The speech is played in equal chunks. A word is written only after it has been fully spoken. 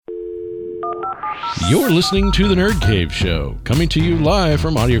You're listening to The Nerd Cave Show, coming to you live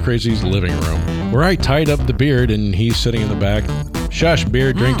from Audio Crazy's living room, where I tied up the beard and he's sitting in the back. Shush,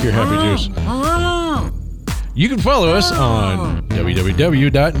 beard, drink your happy juice. You can follow us on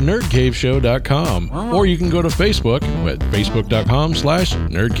www.nerdcaveshow.com, or you can go to Facebook at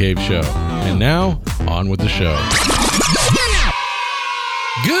facebook.com/nerdcaveshow. And now, on with the show.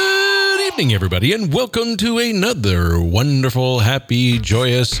 Good evening, everybody, and welcome to another wonderful, happy,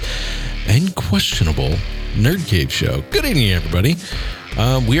 joyous, and questionable Nerd Cave Show. Good evening, everybody.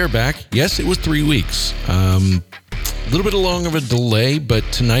 We are back. Yes, it was 3 weeks. A little bit long of a delay, but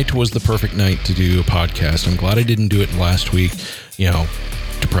tonight was the perfect night to do a podcast. I'm glad I didn't do it last week.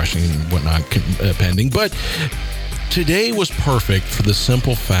 Depression and whatnot pending. But today was perfect for the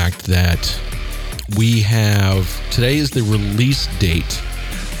simple fact that today is the release date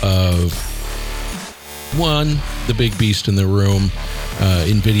of the big beast in the room,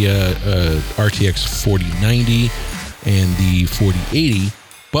 NVIDIA RTX 4090 and the 4080,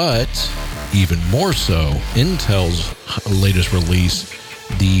 but even more so, Intel's latest release,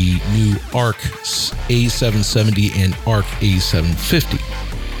 the new Arc A770 and Arc A750.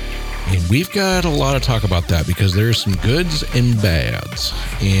 And we've got a lot of talk about that because there's some goods and bads,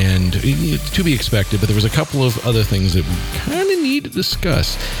 and to be expected, but there was a couple of other things that we kind of need to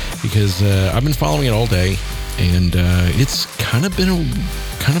discuss because I've been following it all day, and it's kind of been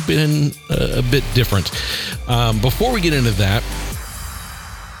a bit different. Before we get into that,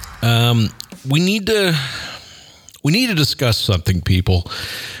 we need to discuss something, people.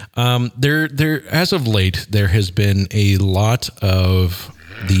 There as of late, there has been a lot of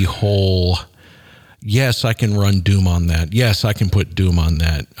the whole, yes, I can run Doom on that. Yes, I can put Doom on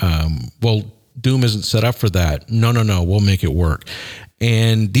that. Well, Doom isn't set up for that. No, we'll make it work.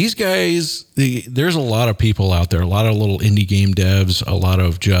 And these guys, there's a lot of people out there, a lot of little indie game devs, a lot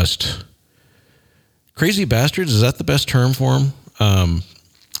of just crazy bastards. Is that the best term for them?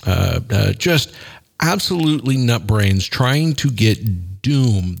 Just absolutely nutbrains trying to get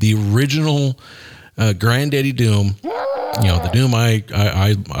Doom, the original Granddaddy Doom. The Doom I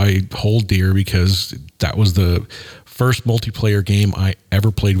hold dear because that was the first multiplayer game I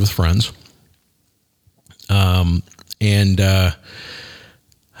ever played with friends.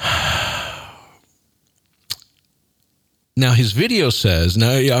 Now his video says,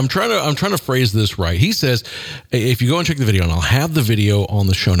 I'm trying to phrase this right. He says, if you go and check the video, and I'll have the video on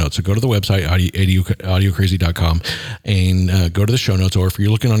the show notes. So go to the website, audiocrazy.com, and go to the show notes. Or if you're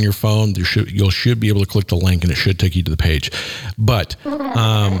looking on your phone, you should be able to click the link, and it should take you to the page. But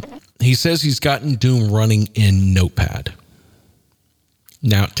he says he's gotten Doom running in Notepad.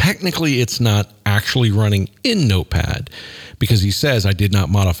 Now, technically, it's not actually running in Notepad because he says, I did not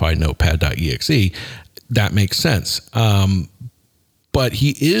modify notepad.exe. That makes sense. But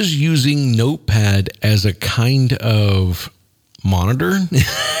he is using Notepad as a kind of monitor.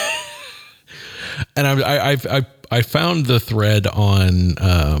 And I found the thread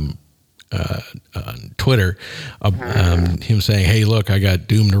on Twitter, him saying, hey, look, I got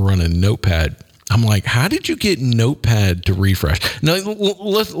Doom to run in Notepad. I'm like, how did you get Notepad to refresh? Now,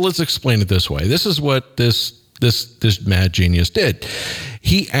 let's explain it this way. This is what this mad genius did.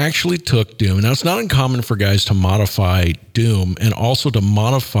 He actually took Doom. Now, it's not uncommon for guys to modify Doom and also to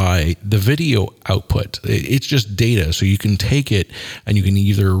modify the video output. It's just data, so you can take it and you can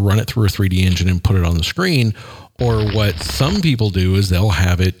either run it through a 3D engine and put it on the screen, or what some people do is they'll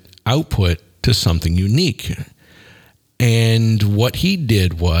have it output to something unique. And what he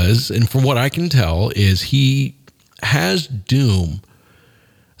did was, and from what I can tell, is he has Doom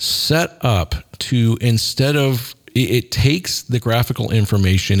set up to, instead of, it takes the graphical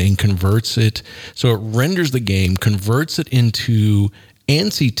information and converts it, so it renders the game, converts it into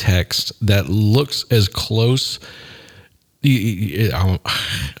ANSI text that looks as close. I'm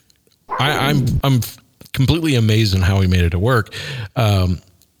completely amazed in how he made it work.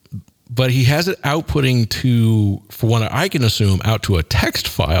 But he has it outputting to, for what I can assume, out to a text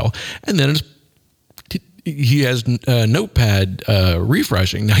file, and then he has Notepad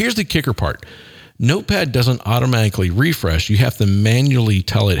refreshing. Now, here's the kicker part. Notepad doesn't automatically refresh. You have to manually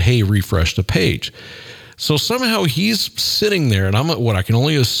tell it, hey, refresh the page. So somehow he's sitting there, and what I can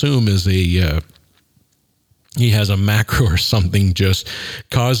only assume is he has a macro or something just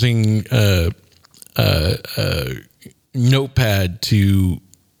causing Notepad to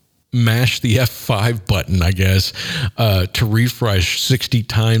mash the F5 button, I guess, to refresh 60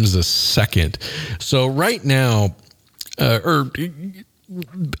 times a second. So right now,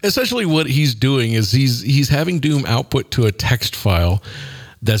 essentially what he's doing is he's having Doom output to a text file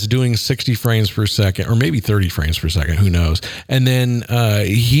that's doing 60 frames per second, or maybe 30 frames per second, who knows. And then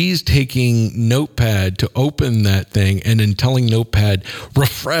he's taking Notepad to open that thing and then telling Notepad,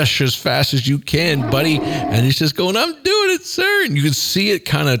 refresh as fast as you can, buddy. And he's just going, I'm doing it, sir. And you can see it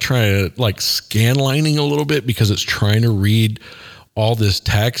kind of trying to like scan lining a little bit because it's trying to read all this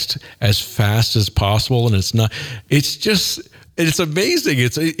text as fast as possible. And it's amazing.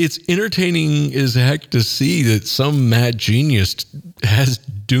 It's entertaining as heck to see that some mad genius has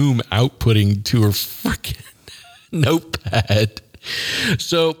Doom outputting to a freaking Notepad.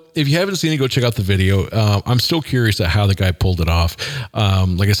 So if you haven't seen it, go check out the video. I'm still curious at how the guy pulled it off.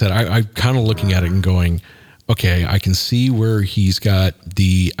 Like I said, I'm kind of looking at it and going, okay, I can see where he's got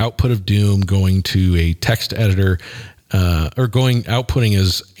the output of Doom going to a text editor, or outputting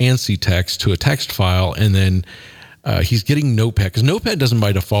as ANSI text to a text file, and then he's getting Notepad, because Notepad doesn't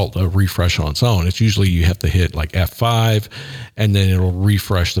by default refresh on its own. It's usually you have to hit like F5 and then it'll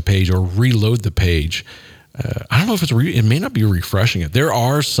refresh the page or reload the page. I don't know if it may not be refreshing it. There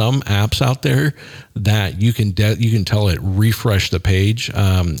are some apps out there that you can tell it refresh the page.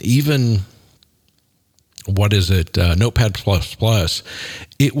 Even what is it? Notepad++.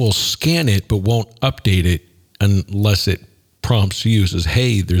 It will scan it but won't update it unless it prompts you, says,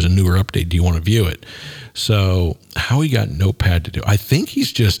 hey, there's a newer update. Do you want to view it? So how he got Notepad to do, I think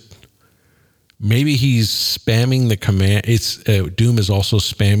maybe he's spamming the command. Doom is also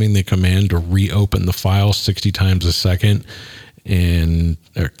spamming the command to reopen the file 60 times a second. And,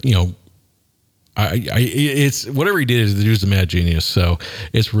 it's whatever he did is the dude's a mad genius. So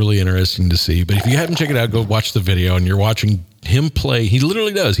it's really interesting to see. But if you haven't checked it out, go watch the video. And you're watching him play. He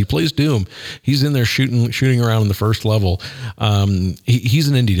literally does. He plays Doom. He's in there shooting around in the first level. He's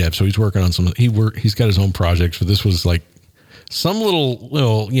an indie dev, so he's working on he's got his own projects. But this was like some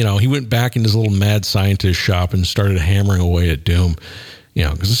little, he went back in his little mad scientist shop and started hammering away at Doom.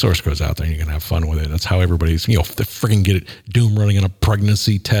 Because the source code's out there and you can have fun with it. That's how everybody's, they freaking get it. Doom running on a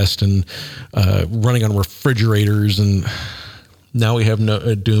pregnancy test and running on refrigerators. And now we have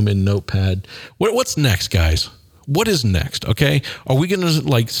Doom in Notepad. What's next, guys? What is next? Okay. Are we going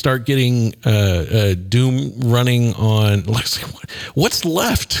to start getting Doom running on, what's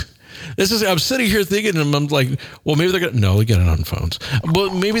left? I'm sitting here thinking, and I'm like, well, maybe they got it on phones.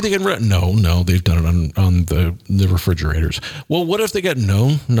 Well, maybe they can run. No, they've done it on the refrigerators. Well, what if they got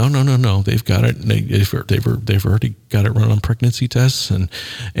no? They've got it. They've already got it running on pregnancy tests, and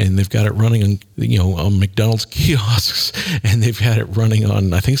they've got it running on McDonald's kiosks, and they've had it running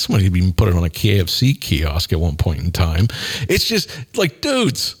on. I think somebody even put it on a KFC kiosk at one point in time. It's just like,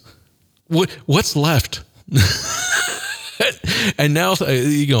 dudes, what's left? And now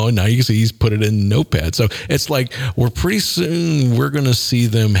now you can see he's put it in Notepad. So it's like we're going to see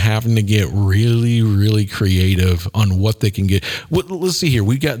them having to get really, really creative on what they can get. Let's see here.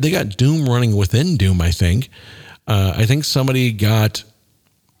 They got Doom running within Doom, I think. I think somebody got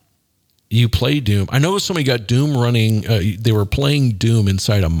you play Doom. I know somebody got Doom running. They were playing Doom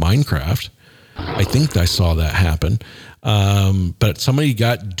inside of Minecraft. I think I saw that happen. But somebody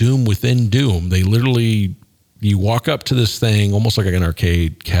got Doom within Doom. They literally, you walk up to this thing almost like an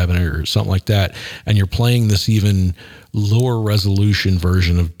arcade cabinet or something like that, and you're playing this even lower resolution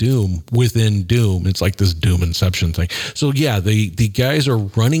version of Doom within Doom. It's like this Doom Inception thing. So yeah, the guys are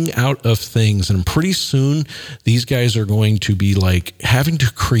running out of things, and pretty soon these guys are going to be like having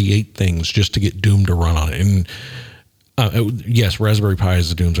to create things just to get Doom to run on it. And yes, Raspberry Pi is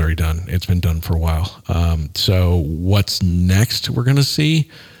the Doom's already done. It's been done for a while. So what's next we're going to see?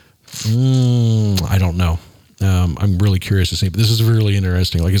 I don't know. I'm really curious to see, but this is really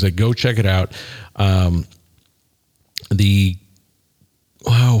interesting. Like I said, go check it out. What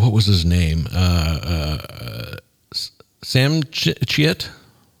was his name? Sam Chiet,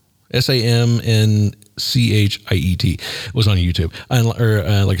 SAMNCHIET, was on YouTube. And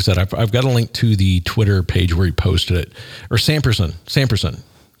like I said, I've got a link to the Twitter page where he posted it. Or Samperson.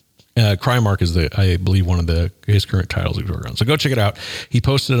 Crymark is I believe one of his current titles he's working on. So go check it out. He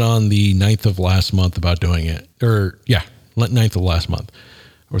posted it on the 9th of last month about doing it. 9th of last month.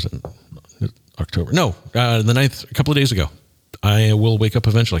 Or was it October? No, the 9th, a couple of days ago. I will wake up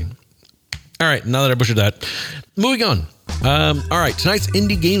eventually. All right, now that I butchered that. Moving on. All right, tonight's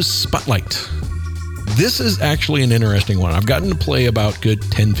Indie Games Spotlight. This is actually an interesting one. I've gotten to play about good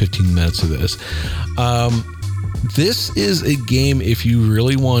 10, 15 minutes of this. This is a game, if you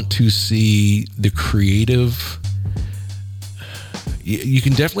really want to see the creative, you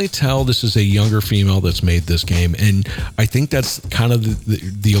can definitely tell this is a younger female that's made this game. And I think that's kind of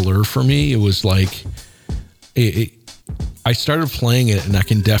the allure for me. It was like, I started playing it and I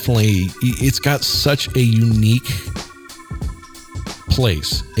can definitely, it's got such a unique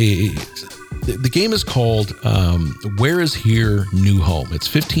place. The game is called Where Is Here New Home. It's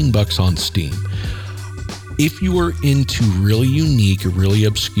 $15 on Steam. If you are into really unique or really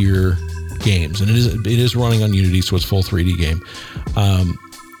obscure games, and it is running on Unity, so it's full 3D game,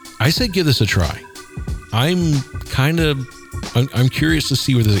 I say give this a try. I'm curious to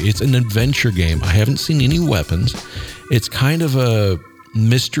see where this. It's an adventure game. I haven't seen any weapons. It's kind of a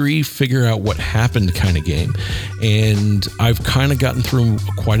mystery, figure out what happened kind of game. And I've kind of gotten through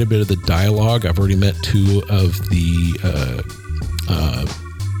quite a bit of the dialogue. I've already met 2 of the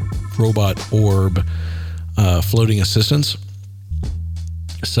robot orb floating assistants.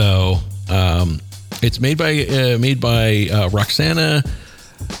 So it's made by Roxana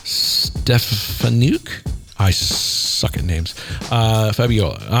Stefanuk. I suck at names.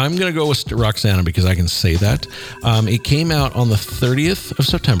 Fabiola. I'm going to go with Roxana because I can say that. It came out on the 30th of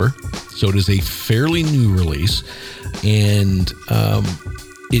September, so it is a fairly new release. And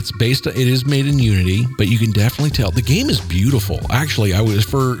it is made in Unity, but you can definitely tell the game is beautiful. Actually, I was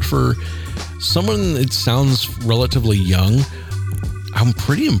for someone that sounds relatively young, I'm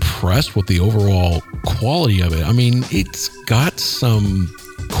pretty impressed with the overall quality of it. I mean, it's got some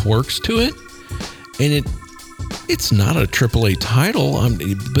quirks to it, and it's not a AAA title,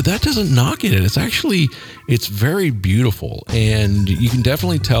 but that doesn't knock it. It's very beautiful, and you can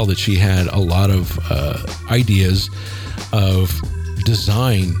definitely tell that she had a lot of ideas of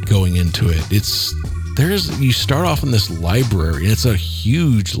design going into it. You start off in this library, and it's a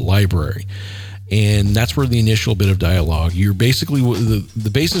huge library, and that's where the initial bit of dialogue. You're basically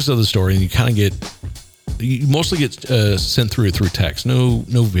the basis of the story, and you mostly get sent through text, no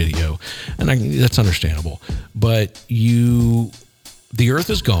video, and that's understandable. But the Earth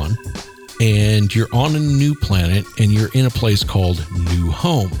is gone, and you're on a new planet, and you're in a place called New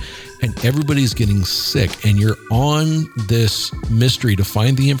Home, and everybody's getting sick, and you're on this mystery to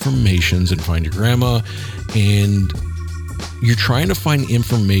find the informations and find your grandma, and you're trying to find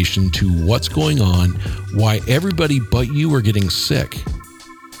information to what's going on, why everybody but you are getting sick.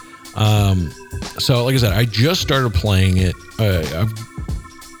 So like I said, I just started playing it.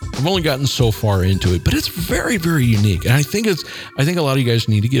 I've only gotten so far into it, but it's very, very unique. And I think a lot of you guys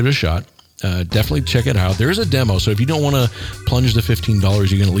need to give it a shot. Definitely check it out. There is a demo. So if you don't want to plunge the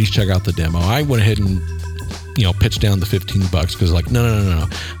 $15, you can at least check out the demo. I went ahead and, pitched down the $15 because no.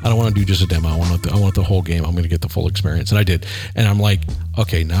 I don't want to do just a demo. I want the whole game. I'm going to get the full experience. And I did. And I'm like,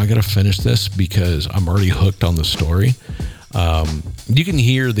 okay, now I got to finish this because I'm already hooked on the story. You can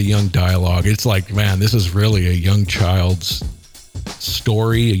hear the young dialogue. It's like, man, this is really a young child's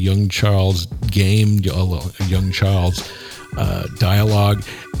story, a young child's game, a young child's dialogue.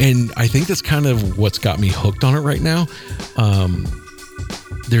 And I think that's kind of what's got me hooked on it right now.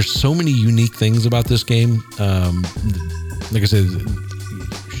 There's so many unique things about this game. Like I said,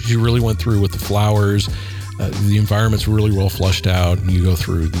 she really went through with the flowers. The environment's really well flushed out, and you go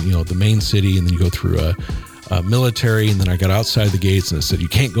through the main city, and then you go through a military, and then I got outside the gates and it said you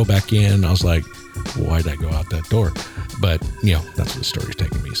can't go back in. And I was like, why did I go out that door? But that's where the story's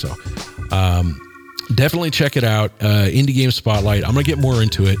taking me. So definitely check it out. Indie Game Spotlight. I'm gonna get more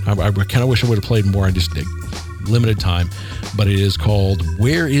into it. I kind of wish I would have played more. I just did limited time, but it is called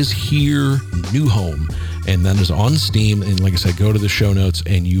Where Is Here New Home, and that is on Steam. And like I said, go to the show notes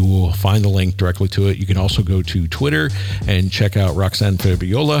and you will find the link directly to it. You can also go to Twitter and check out Roxanne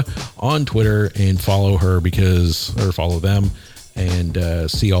Fabiola on Twitter and follow them and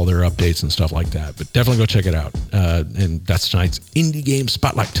see all their updates and stuff like that. But definitely go check it out. And that's tonight's Indie Game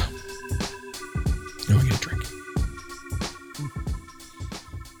Spotlight. Now we get a drink.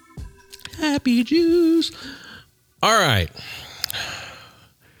 Happy juice. All right.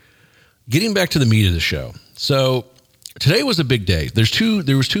 Getting back to the meat of the show. So today was a big day.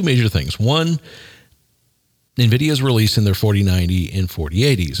 There was two major things. One, NVIDIA is releasing their 4090 and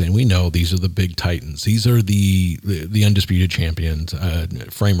 4080s, and we know these are the big titans. These are the undisputed champions,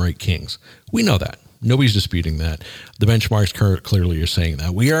 frame rate kings. We know that. Nobody's disputing that. The benchmarks clearly are saying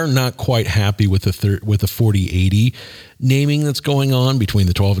that. We are not quite happy with the 4080 naming that's going on between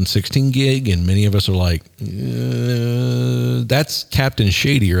the 12 and 16 gig, and many of us are like, that's Captain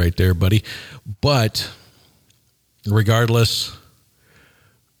Shady right there, buddy. But regardless,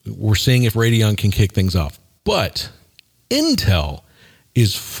 we're seeing if Radeon can kick things off. But Intel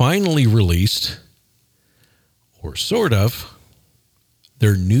is finally released, or sort of,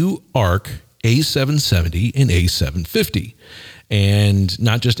 their new Arc A770 and A750. And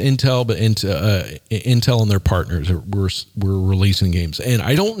not just Intel, but Intel and their partners were releasing games. And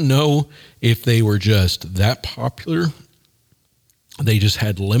I don't know if they were just that popular, they just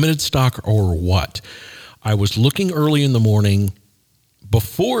had limited stock, or what. I was looking early in the morning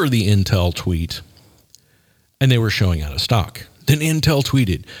before the Intel tweet, and they were showing out of stock. Then Intel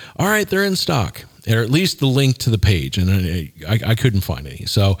tweeted, all right, they're in stock, or at least the link to the page. And I couldn't find any.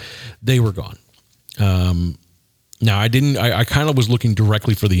 So they were gone. Now I kind of was looking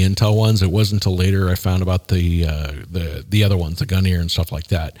directly for the Intel ones. It wasn't until later I found about the other ones, the Gunnr and stuff like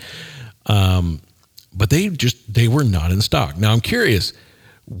that. But they were not in stock. Now I'm curious,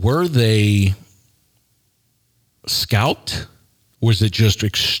 were they scalped? Was it just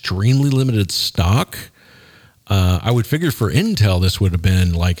extremely limited stock? I would figure for Intel, this would have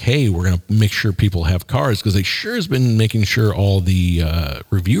been like, hey, we're going to make sure people have cards, because they sure has been making sure all the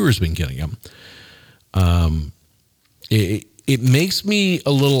reviewers been getting them. It makes me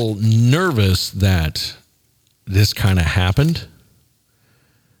a little nervous that this kind of happened.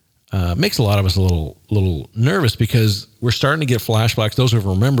 Makes a lot of us a little nervous, because we're starting to get flashbacks. Those who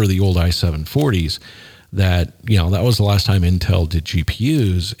remember the old i740s, that, that was the last time Intel did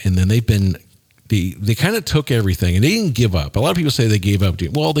GPUs, and then they kind of took everything, and they didn't give up. A lot of people say they gave up.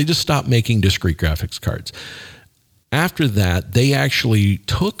 Well, they just stopped making discrete graphics cards. After that, they actually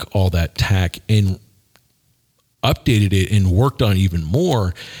took all that tech and updated it and worked on even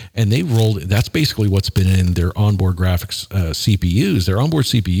more, and they rolled. That's basically what's been in their onboard graphics CPUs. Their onboard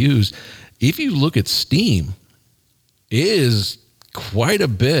CPUs, if you look at Steam, is quite a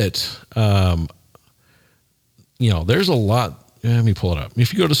bit. There's a lot. Let me pull it up.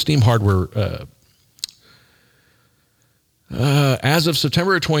 If you go to Steam Hardware, as of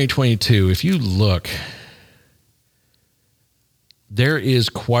September of 2022, if you look, there is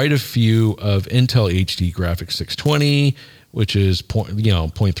quite a few of Intel HD Graphics 620, which is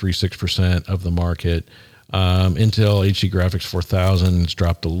 0.36% of the market. Intel HD Graphics 4000 has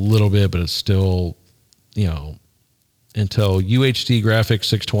dropped a little bit, but it's still, Intel UHD Graphics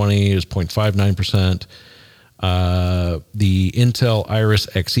 620 is 0.59%. The Intel Iris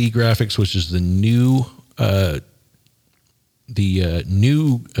Xe graphics, which is the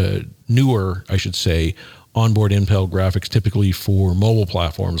newer, I should say, onboard Intel graphics, typically for mobile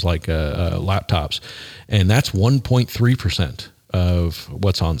platforms like laptops, and that's 1.3% of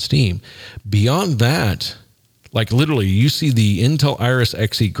what's on Steam. Beyond that, like literally, you see the Intel Iris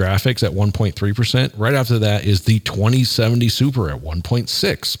Xe graphics at 1.3%. Right after that is the 2070 Super at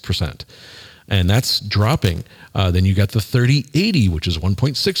 1.6%. And that's dropping. Then you got the 3080, which is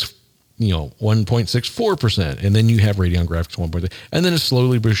 1.64%. And then you have Radeon Graphics 1.3. And then it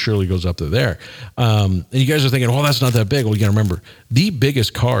slowly but surely goes up to there. And you guys are thinking, well, that's not that big. Well, you got to remember, the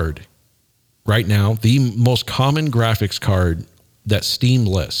biggest card right now, the most common graphics card that Steam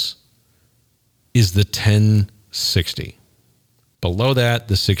lists is the 1060. Below that,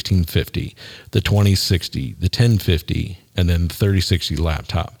 the 1650, the 2060, the 1050, and then the 3060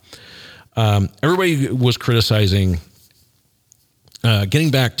 laptop. Everybody was criticizing,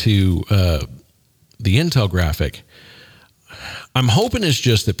 getting back to the Intel graphic. I'm hoping it's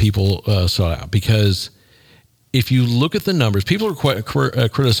just that people saw it out, because if you look at the numbers, people are quite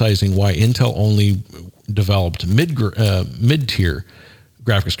criticizing why Intel only developed mid-tier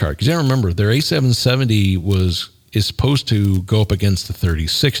graphics card. Because you gotta remember, their A770 is supposed to go up against the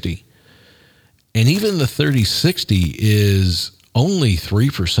 3060. And even the 3060 is only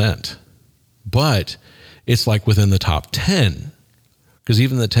 3%. But it's like within the top 10, because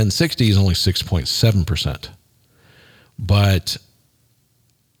even the 1060 is only 6.7%. But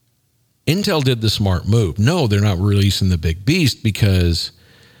Intel did the smart move. No, they're not releasing the big beast, because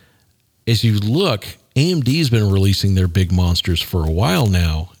as you look, AMD's been releasing their big monsters for a while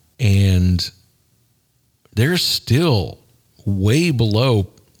now, and they're still way below,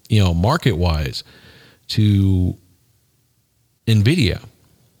 market-wise to NVIDIA.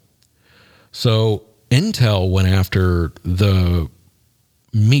 So Intel went after the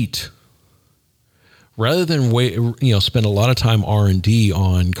meat, rather than spend a lot of time R&D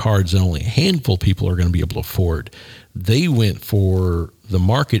on cards that only a handful of people are going to be able to afford. They went for the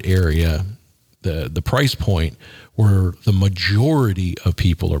market area, the price point where the majority of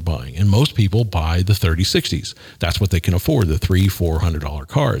people are buying, and most people buy the 3060s. That's what they can afford, the $300-$400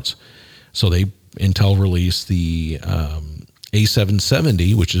 cards. So Intel released the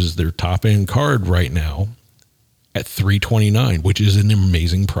A770, which is their top end card right now, at $329, which is an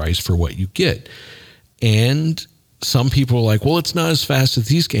amazing price for what you get. And some people are like, well, it's not as fast as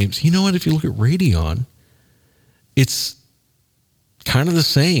these games. You know what? If you look at Radeon, it's kind of the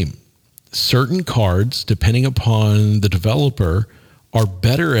same. Certain cards, depending upon the developer, are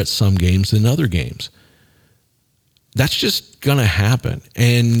better at some games than other games. That's just going to happen.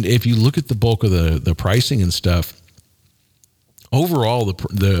 And if you look at the bulk of the pricing and stuff, overall,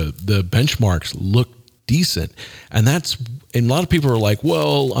 the benchmarks look decent. And a lot of people are like,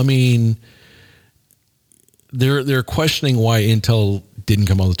 well, I mean, they're questioning why Intel didn't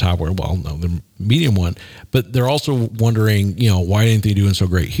come on the top one. Well, no, the medium one, but they're also wondering, why didn't they do so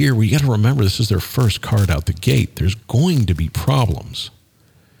great here? Well, you got to remember, this is their first card out the gate. There's going to be problems,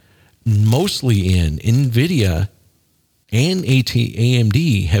 mostly in NVIDIA and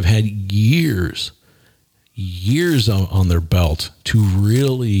AMD have had years on their belt to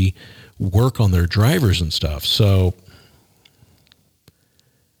really work on their drivers and stuff. So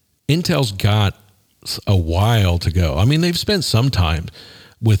Intel's got a while to go. I mean, they've spent some time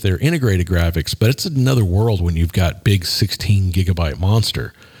with their integrated graphics, but it's another world when you've got big 16 gigabyte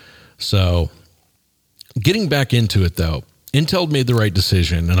monster. So getting back into it though, Intel made the right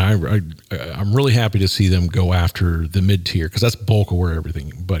decision, and I'm really happy to see them go after the mid-tier, because that's bulk of where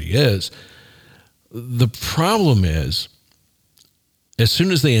everybody is. The problem is, as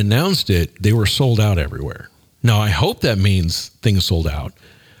soon as they announced it, they were sold out everywhere. Now, I hope that means things sold out.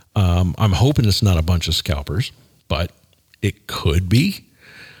 I'm hoping it's not a bunch of scalpers, but it could be.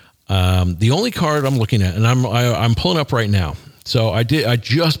 The only card I'm looking at, and I'm pulling up right now. So I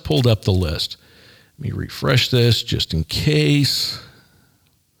just pulled up the list. Let me refresh this just in case.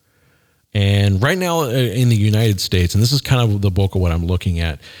 And right now in the United States, and this is kind of the bulk of what I'm looking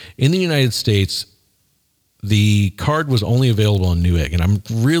at, in the United States, the card was only available on Newegg, and I'm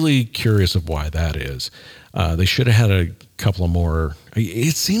really curious of why that is. They should have had a couple of more.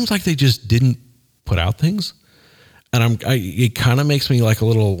 It seems like they just didn't put out things. And it kind of makes me like a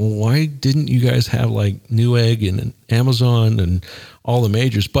little, why didn't you guys have like Newegg and Amazon and all the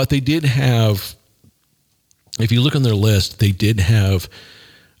majors? But they did have, if you look on their list, they did have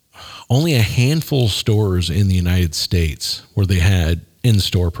only a handful of stores in the United States where they had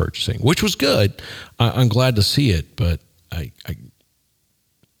in-store purchasing, which was good. I'm glad to see it, but I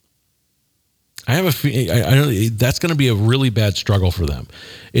have a feeling that's going to be a really bad struggle for them.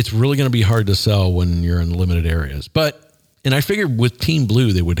 It's really going to be hard to sell when you're in limited areas. And I figured with Team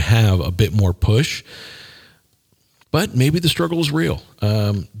Blue, they would have a bit more push, but maybe the struggle is real.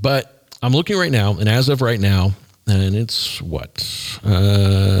 But I'm looking right now, and as of right now, and it's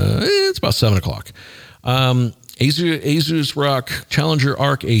it's about 7 o'clock. Asus ROG Challenger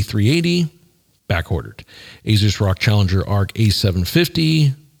Arc A380, back ordered. Asus ROG Challenger Arc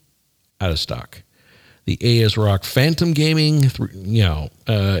A750, out of stock. The ASRock Phantom Gaming,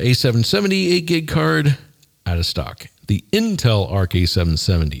 A770 8 gig card, out of stock. The Intel Arc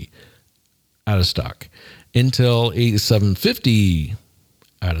A770, out of stock. Intel A750,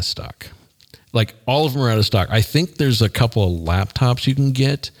 out of stock. Like, all of them are out of stock. I think there's a couple of laptops you can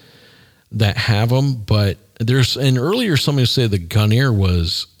get that have them, but and earlier somebody said the Gunir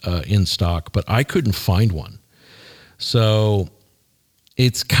was in stock, but I couldn't find one. So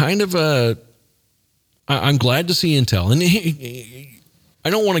it's kind of I'm glad to see Intel, and I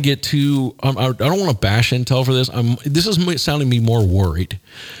don't want to get too, I don't want to bash Intel for this. This is sounding me more worried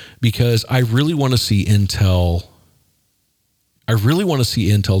because I really want to see Intel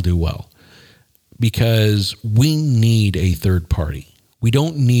do well, because we need a third party. We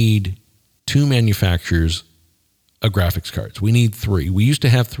don't need two manufacturers of graphics cards. We need 3. We used to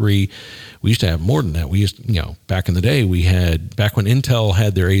have 3. We used to have more than that. We used, back in the day, back when Intel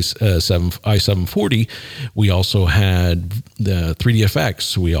had their i740, we also had the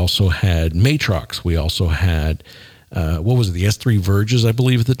 3DFX. We also had Matrox. We also had, the S3 Verges, I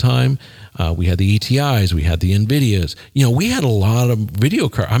believe at the time. We had the ETIs. We had the NVIDIAs. We had a lot of video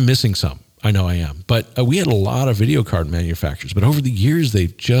cards. I'm missing some. I know I am. But we had a lot of video card manufacturers. But over the years,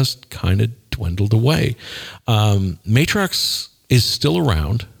 they've just kind of dwindled away. Matrox is still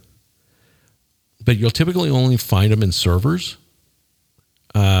around, but you'll typically only find them in servers.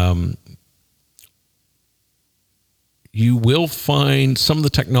 You will find some of the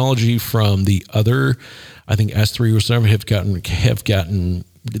technology from the other, I think S3 or whatever,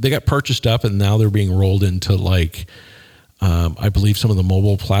 they got purchased up, and now they're being rolled into I believe some of the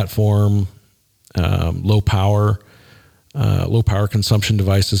mobile platform, low power consumption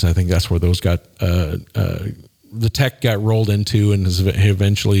devices. I think that's where those got, the tech got rolled into and has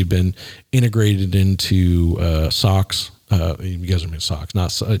eventually been integrated into SOCs. You guys are SOCs,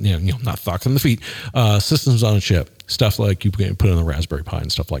 not SOCs on the feet, systems on a chip, stuff like you can put on the Raspberry Pi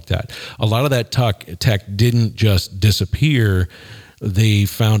and stuff like that. A lot of that tech didn't just disappear. They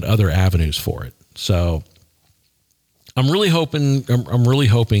found other avenues for it. So I'm really hoping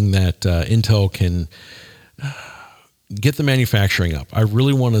that Intel can get the manufacturing up. I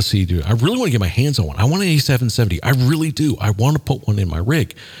really want to get my hands on one. I want an A770. I really do. I want to put one in my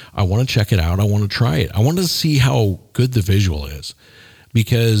rig. I want to check it out. I want to try it. I want to see how good the visual is,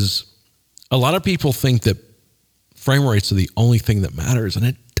 because A lot of people think that frame rates are the only thing that matters, and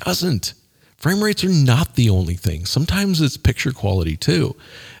it doesn't. Frame rates are not the only thing. Sometimes it's picture quality too.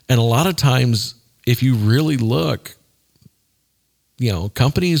 And a lot of times, if you really look,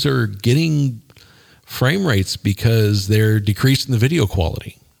 companies are getting frame rates because they're decreasing the video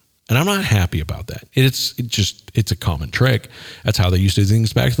quality. And I'm not happy about that. It's a common trick. That's how they used to do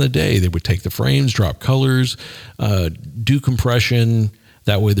things back in the day. They would take the frames, drop colors, do compression.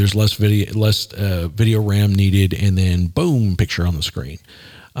 That way there's less video RAM needed, and then boom, picture on the screen.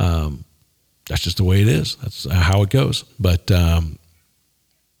 That's just the way it is. That's how it goes. But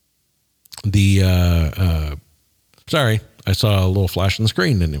sorry, I saw a little flash on the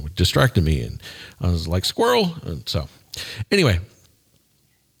screen and it distracted me, and I was like, squirrel. And so anyway,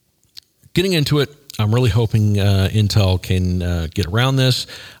 getting into it, I'm really hoping Intel can get around this.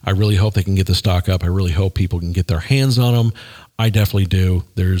 I really hope they can get the stock up. I really hope people can get their hands on them. I definitely do.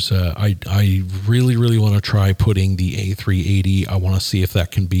 I really, really want to try putting the A380. I want to see if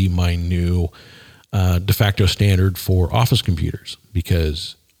that can be my new de facto standard for office computers,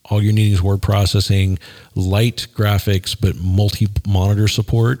 because all you're needing is word processing, light graphics, but multi-monitor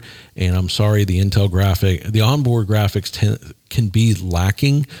support. And I'm sorry, the onboard graphics can be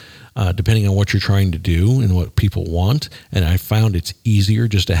lacking depending on what you're trying to do and what people want. And I found it's easier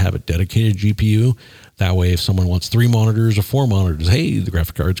just to have a dedicated GPU. That way, if someone wants 3 monitors or 4 monitors, hey, the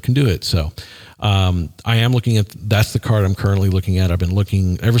graphic cards can do it. So I am looking at, that's the card I'm currently looking at. I've been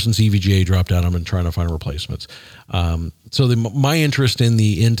looking ever since EVGA dropped out. I've been trying to find replacements. So my interest in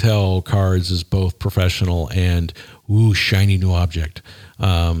the Intel cards is both professional and shiny new object. So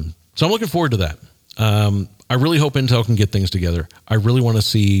I'm looking forward to that. I really hope Intel can get things together. I really want to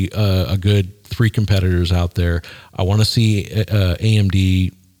see a good 3 competitors out there. I want to see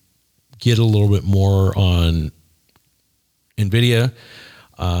AMD get a little bit more on NVIDIA.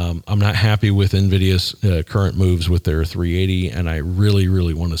 I'm not happy with NVIDIA's current moves with their 380, and I really,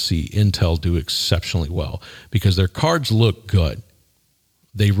 really want to see Intel do exceptionally well because their cards look good.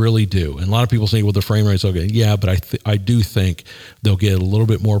 They really do. And a lot of people say, well, the frame rate's okay. Yeah, but I do think they'll get a little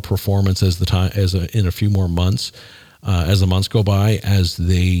bit more performance in a few more months, as the months go by, as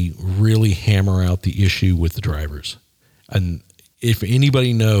they really hammer out the issue with the drivers. And if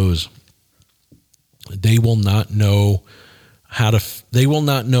anybody knows, they will not know they will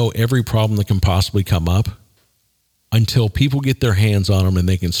not know every problem that can possibly come up until people get their hands on them and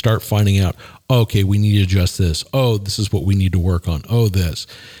they can start finding out, okay, we need to adjust this. Oh, this is what we need to work on. Oh, this.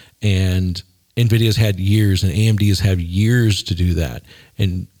 And NVIDIA's had years and AMD has had years to do that.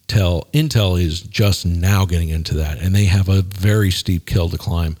 And Intel is just now getting into that. And they have a very steep hill to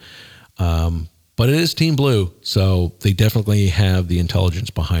climb. But it is Team Blue, so they definitely have the intelligence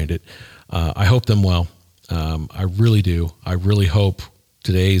behind it. I hope them well. I really do. I really hope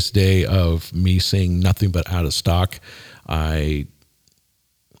today's day of me seeing nothing but out of stock. I'm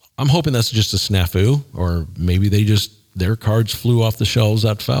hoping that's just a snafu, or maybe their cards flew off the shelves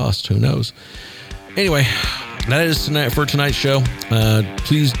that fast. Who knows? Anyway, that is for tonight's show.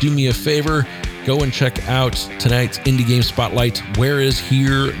 Please do me a favor. Go and check out tonight's Indie Game Spotlight. Where Is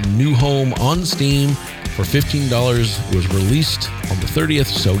Here? New home on Steam for $15. Was released on the 30th,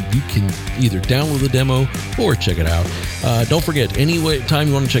 so you can either download the demo or check it out. Don't forget, time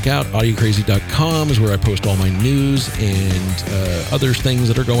you want to check out, audiocrazy.com is where I post all my news and other things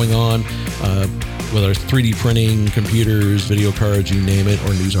that are going on, whether it's 3D printing, computers, video cards, you name it, or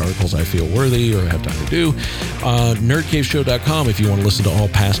news articles I feel worthy or have time to do. Nerdcaveshow.com if you want to listen to all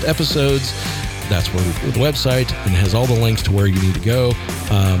past episodes. That's where the website, and has all the links to where you need to go.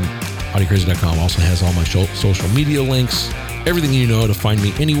 AudioCrazy.com also has all my social media links, everything you know to find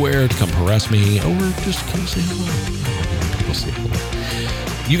me anywhere, to come harass me, or just come say hello. People say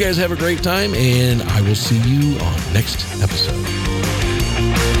hello. You guys have a great time, and I will see you on next episode.